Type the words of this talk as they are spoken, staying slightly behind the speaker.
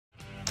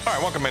All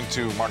right, welcome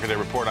into Market Day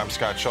Report. I'm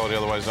Scott Schulte,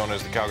 otherwise known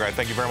as the Cow Guy.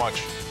 Thank you very much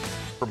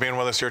for being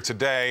with us here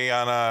today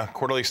on a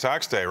quarterly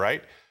stocks day,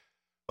 right?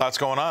 Lots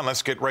going on.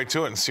 Let's get right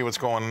to it and see what's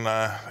going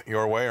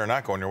your way or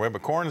not going your way.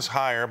 But corn's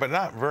higher, but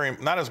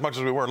not as much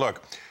as we were.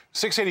 Look,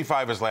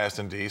 685 is last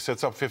in D, so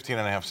it's up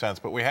 15.5 cents.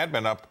 But we had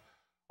been up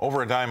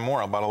over a dime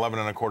more, about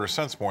 11.25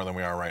 cents more than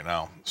we are right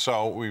now.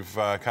 So we've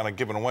kind of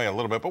given away a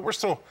little bit, but we're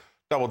still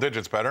double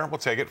digits better. We'll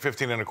take it.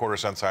 15.25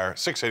 cents higher.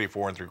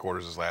 684.75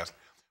 is last.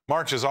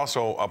 March is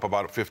also up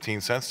about 15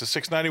 cents to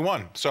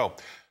 691. So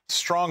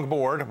strong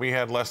board. We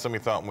had less than we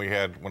thought we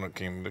had when it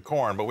came to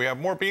corn, but we have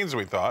more beans than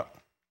we thought.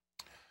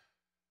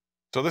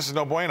 So this is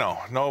no bueno.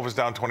 Nova is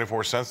down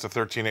 24 cents to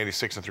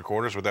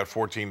 13.8675 with that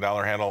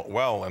 $14 handle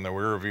well in the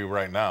rear view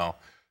right now.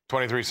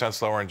 23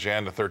 cents lower in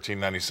Jan to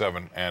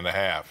 13.97.5.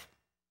 How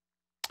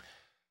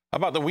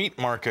about the wheat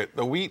market?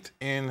 The wheat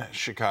in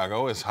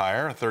Chicago is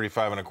higher,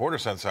 35.25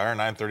 cents higher,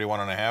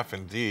 931.5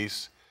 in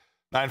Dees,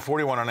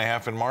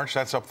 941.5 in March.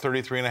 That's up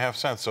 33.5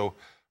 cents. So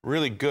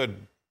really good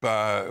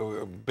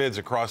bids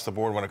across the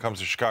board when it comes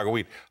to Chicago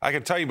wheat. I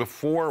can tell you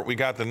before we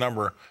got the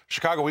number,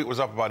 Chicago wheat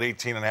was up about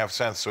 18.5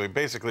 cents. So we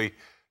basically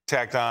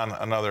tacked on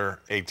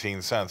another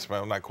 18 cents,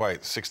 well, not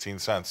quite, 16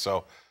 cents.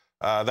 So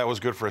that was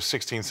good for a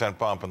 16-cent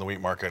bump in the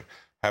wheat market,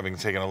 having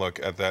taken a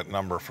look at that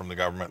number from the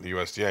government, the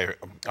USDA.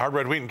 Hard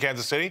red wheat in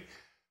Kansas City,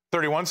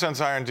 31 cents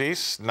higher in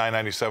Dees,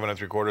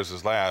 997.75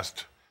 is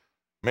last.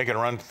 Making a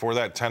run for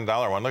that $10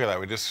 one. Look at that.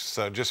 We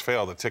just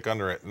failed to tick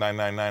under it,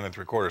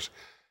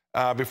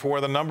 999.75. Before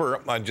the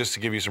number, just to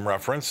give you some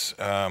reference,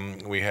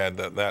 we had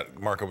that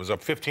market was up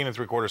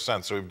 15.75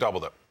 cents, so we've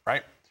doubled it,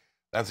 right?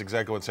 That's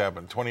exactly what's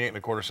happened.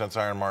 28.25 cents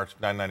higher in March,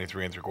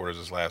 993.75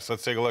 is last.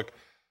 Let's take a look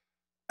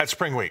at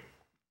spring wheat.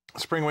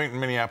 Spring wheat in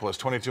Minneapolis,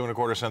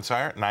 22.25 cents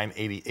higher,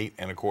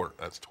 988.25.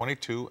 That's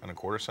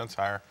 22.25 cents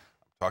higher.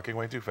 I'm talking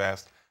way too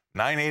fast.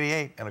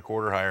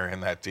 988.25 higher in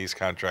that Dees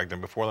contract.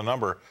 And before the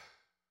number,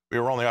 we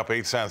were only up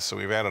 8 cents, so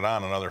we've added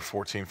on another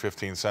 14,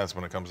 15 cents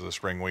when it comes to the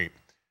spring wheat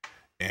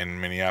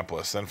in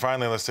Minneapolis. Then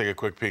finally, let's take a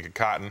quick peek at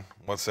cotton.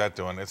 What's that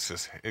doing?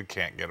 It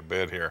can't get a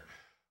bid here.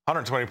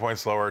 120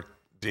 points lower,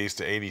 Dees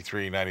to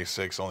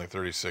 83.96, only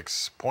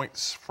 36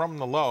 points from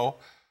the low.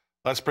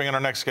 Let's bring in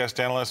our next guest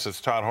analyst.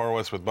 It's Todd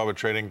Horowitz with Bubba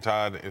Trading.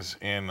 Todd is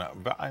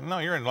no,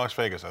 you're in Las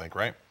Vegas, I think,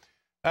 right?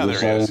 Ah, there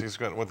he is. He's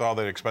got with all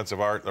the expensive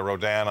art, the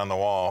Rodin on the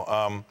wall.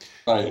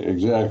 Right,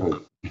 exactly.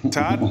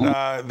 Todd,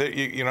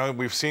 you know,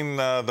 we've seen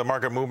the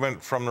market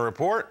movement from the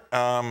report.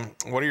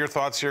 What are your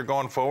thoughts here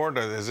going forward?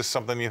 Is this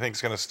something you think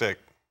is going to stick?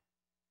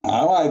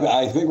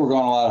 I think we're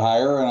going a lot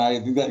higher, and I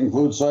think that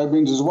includes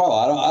soybeans as well.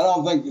 I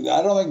don't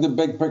think the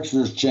big picture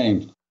has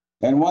changed.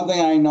 And one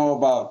thing I know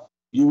about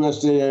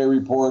USDA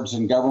reports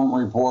and government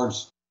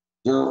reports,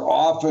 they're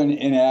often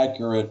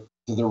inaccurate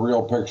to the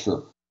real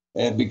picture,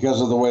 and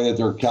because of the way that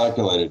they're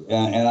calculated.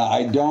 And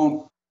I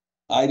don't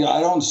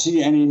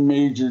see any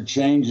major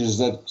changes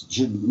that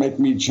should make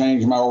me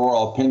change my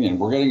overall opinion.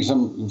 We're getting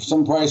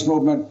some price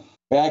movement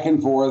back and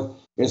forth.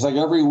 It's like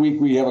every week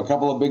we have a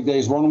couple of big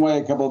days one way,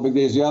 a couple of big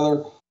days the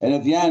other, and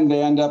at the end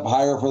they end up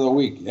higher for the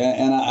week.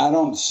 And I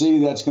don't see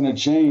that's going to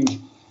change.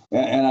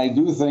 And I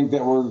do think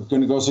that we're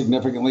going to go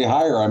significantly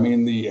higher. I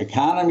mean, the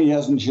economy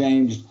hasn't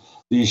changed,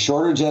 the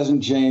shortage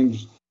hasn't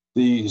changed,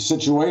 the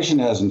situation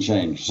hasn't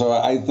changed. So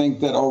I think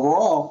that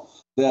overall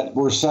that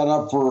we're set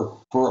up for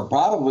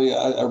probably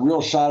a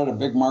real shot at a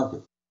big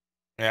market.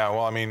 Yeah,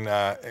 well, I mean,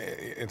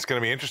 it's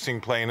going to be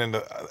interesting playing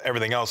into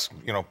everything else,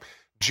 you know,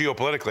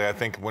 geopolitically. I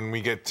think when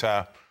we get,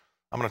 I'm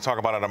going to talk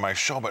about it on my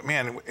show, but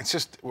man, it's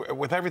just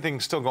with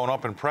everything still going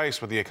up in price,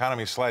 with the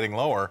economy sliding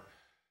lower,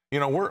 you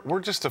know,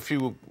 we're just a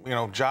few, you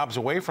know, jobs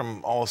away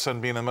from all of a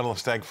sudden being in the middle of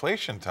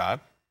stagflation, Todd.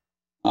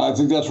 I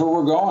think that's where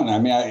we're going. I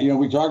mean,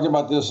 we talked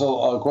about this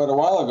quite a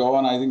while ago,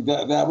 and I think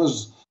that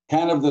was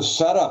kind of the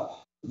setup.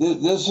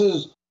 This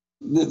is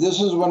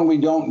when we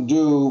don't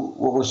do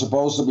what we're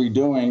supposed to be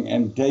doing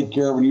and take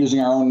care of and using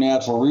our own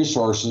natural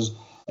resources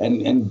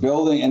and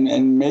building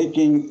and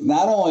making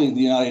not only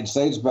the United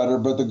States better,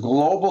 but the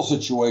global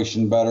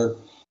situation better.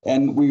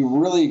 And we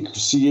really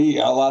see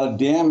a lot of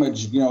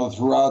damage, you know,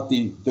 throughout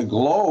the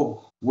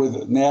globe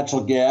with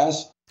natural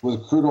gas,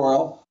 with crude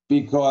oil,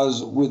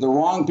 because with the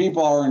wrong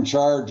people are in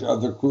charge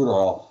of the crude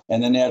oil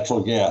and the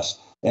natural gas.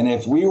 And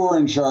if we were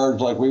in charge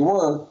like we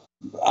were,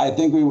 I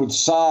think we would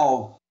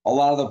solve a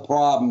lot of the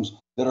problems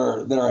that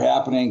are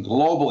happening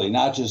globally,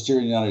 not just here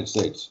in the United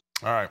States.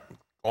 All right.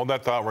 Hold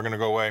that thought. We're going to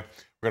go away.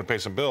 We're going to pay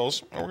some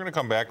bills, and we're going to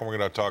come back, and we're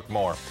going to talk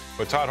more.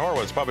 But Todd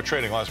Horowitz, Bubba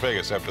Trading, Las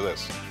Vegas, after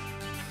this.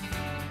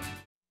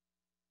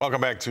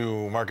 Welcome back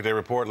to Market Day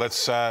Report.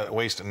 Let's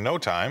waste no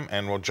time,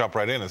 and we'll jump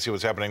right in and see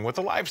what's happening with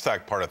the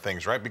livestock part of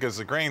things, right? Because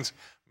the grains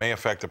may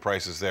affect the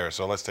prices there.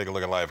 So let's take a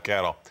look at live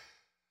cattle.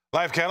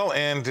 Live cattle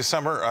in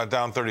December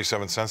down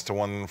 37 cents to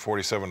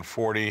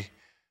 147.40.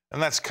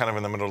 And that's kind of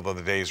in the middle of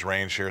the day's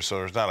range here. So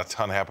there's not a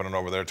ton happening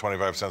over there.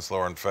 25 cents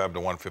lower in Feb to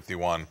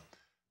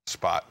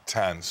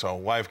 151.10. So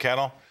live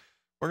cattle,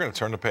 we're going to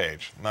turn the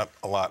page. Not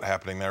a lot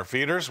happening there.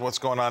 Feeders, what's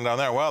going on down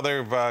there? Well,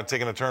 they've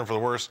taken a turn for the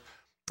worse.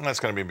 And that's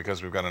going to be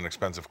because we've got an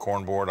expensive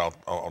corn board.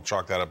 I'll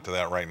chalk that up to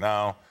that right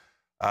now.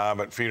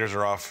 But feeders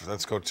are off.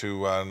 Let's go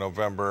to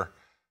November,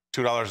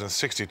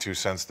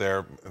 $2.62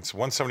 there. It's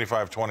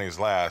 175.20 is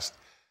last.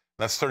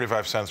 That's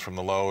 35 cents from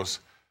the lows.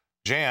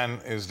 Jan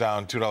is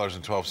down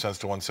 $2.12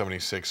 to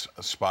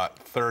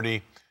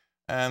 176.30,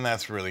 and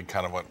that's really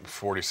kind of what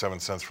 47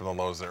 cents from the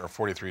lows there, or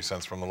 43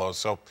 cents from the lows.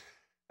 So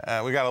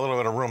we got a little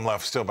bit of room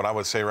left still, but I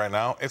would say right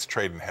now it's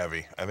trading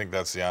heavy. I think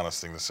that's the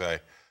honest thing to say.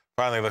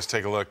 Finally, let's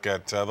take a look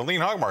at the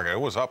lean hog market. It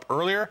was up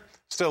earlier,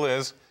 still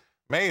is.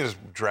 May is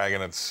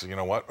dragging its,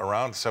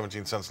 around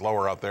 17 cents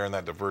lower out there in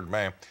that deferred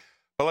May.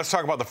 But let's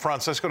talk about the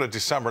fronts. Let's go to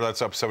December.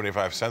 That's up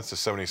 75 cents to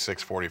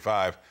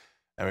 76.45.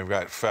 And we've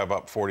got Feb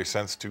up 40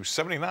 cents to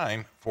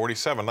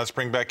 79.47. Let's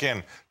bring back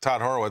in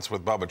Todd Horowitz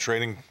with Bubba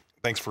Trading.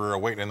 Thanks for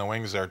waiting in the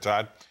wings there,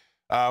 Todd.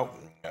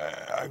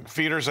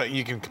 Feeders,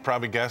 you can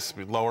probably guess,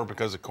 lower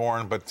because of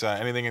corn, but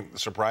anything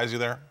surprise you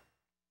there?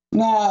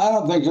 No, I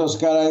don't think so,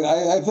 Scott.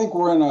 I think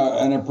we're in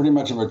a pretty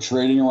much of a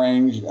trading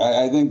range.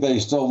 I think they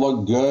still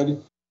look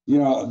good.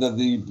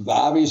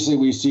 Obviously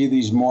we see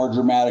these more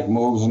dramatic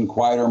moves in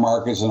quieter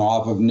markets and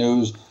off of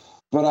news,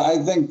 but I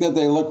think that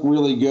they look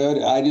really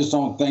good. I just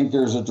don't think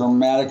there's a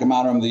dramatic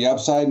amount of the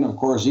upside. And of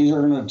course, these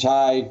are going to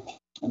tie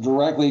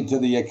directly to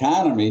the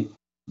economy.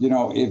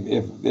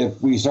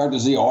 If we start to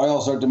see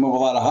oil start to move a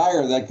lot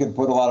higher, that could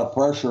put a lot of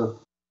pressure,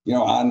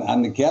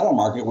 on the cattle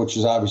market, which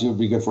is obviously would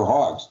be good for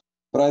hogs.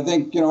 But I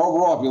think,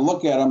 overall, if you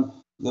look at them,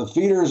 the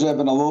feeders have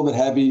been a little bit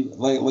heavy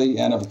lately.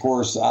 And of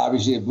course,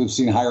 obviously, we've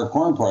seen higher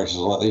corn prices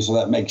lately, so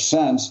that makes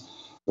sense.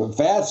 But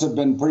fats have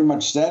been pretty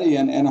much steady,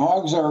 and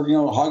hogs are,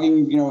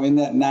 hugging, in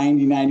that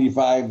 90,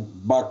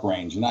 95 buck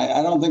range. And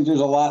I don't think there's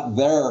a lot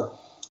there.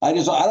 I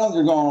don't think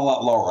they're going a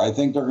lot lower. I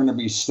think they're going to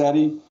be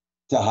steady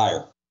to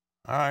higher.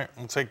 All right,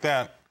 we'll take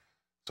that.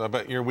 So I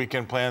bet your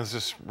weekend plans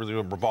just really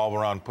revolve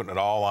around putting it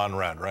all on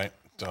red, right?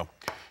 So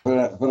put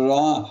it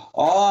all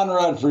on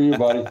red for you,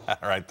 buddy. All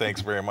right,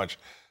 thanks very much.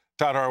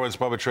 Todd Horowitz,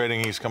 Bubba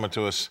Trading. He's coming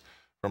to us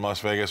from Las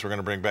Vegas. We're going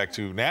to bring back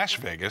to Nash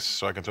Vegas,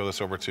 so I can throw this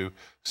over to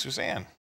Suzanne.